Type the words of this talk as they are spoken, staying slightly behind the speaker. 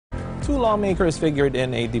two lawmakers figured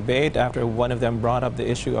in a debate after one of them brought up the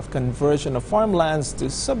issue of conversion of farmlands to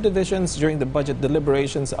subdivisions during the budget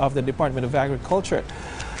deliberations of the Department of Agriculture.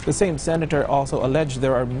 The same senator also alleged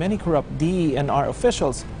there are many corrupt DENR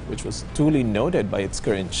officials, which was duly noted by its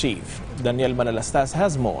current chief. Daniel Manalastas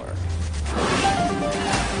has more.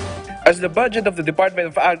 As the budget of the Department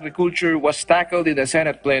of Agriculture was tackled in the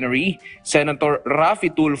Senate plenary, Senator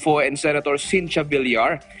Rafi Tulfo and Senator Cynthia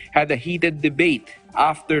Villar had a heated debate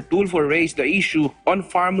after Tulfo raised the issue on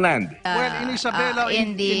farmland. Well, in Isabela,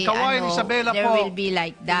 in Kawayan, Isabela there po, will be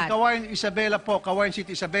like that. In Kawayan, Isabela po, Kawayan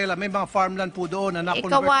City, Isabela, may mga farmland po doon na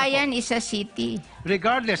na-convert Kawayan na po. is a city.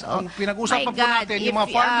 Regardless, ang pinag-usapan po God, natin, yung mga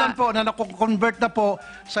farmland po na na-convert na po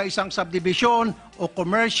sa isang subdivision o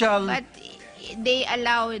commercial. But they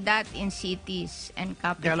allow that in cities and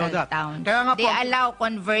capital towns. They po, allow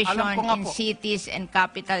conversion in po. cities and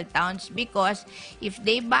capital towns because if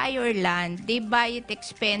they buy your land, they buy it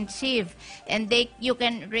expensive and you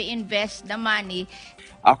can reinvest the money.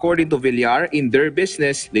 According to Villar, in their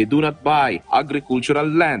business, they do not buy agricultural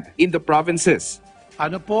land in the provinces.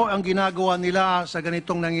 Ano po ang ginagawa nila sa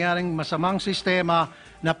ganitong nangyaring masamang sistema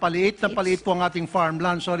na paliit po ang ating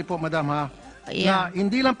farmland? Sorry po, madam ha. Yeah. Na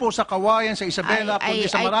hindi lang po sa Kawayan, sa Isabela, kundi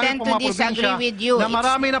sa marami pong mga probinsya na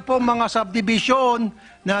marami na po mga subdivision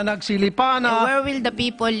na nagsilipa na. Where will the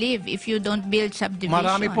people live if you don't build subdivision?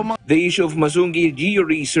 Marami po mga... The issue of Mazungi Geo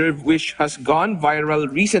Reserve, which has gone viral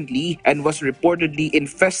recently and was reportedly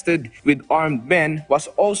infested with armed men,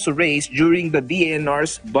 was also raised during the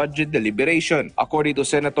DNR's budget deliberation. According to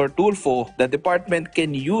Senator Tulfo, the department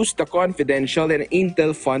can use the confidential and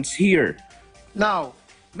intel funds here. Now,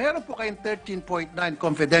 meron po kayong 13.9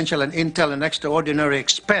 confidential and intel and extraordinary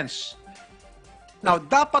expense. Now,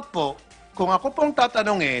 dapat po, kung ako pong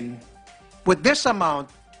tatanungin, with this amount,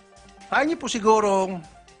 kaya niyo po sigurong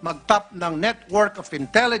mag-tap ng network of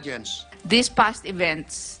intelligence. These past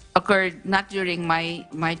events occurred not during my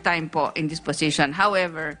time po in this position.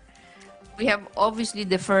 However, we have obviously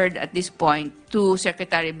deferred at this point to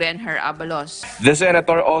Secretary Benher Abalos. The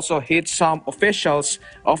senator also hit some officials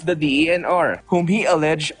of the DENR, whom he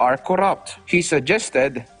alleged are corrupt. He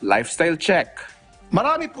suggested lifestyle check.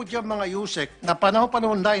 Marami po dyan mga yusek na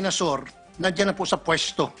panahon dinosaur, nandiyan na po sa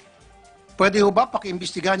pwesto. Pwede ho ba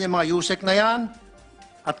pakiimbestigahan yung mga yusek na yan?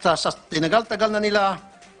 At sa tinagal-tagal na nila,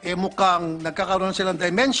 mukhang nagkakaroon silang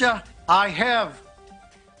dementia. I have,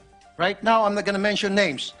 right now I'm not gonna mention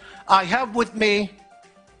names, I have with me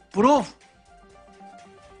proof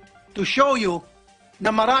to show you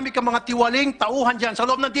na marami ka mga tiwaling tauhan dyan sa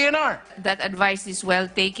loob ng DNR. That advice is well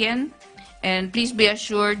taken, and please be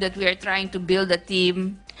assured that we are trying to build a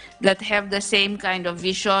team that have the same kind of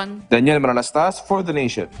vision. Daniel Manalastas for The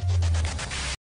Nation.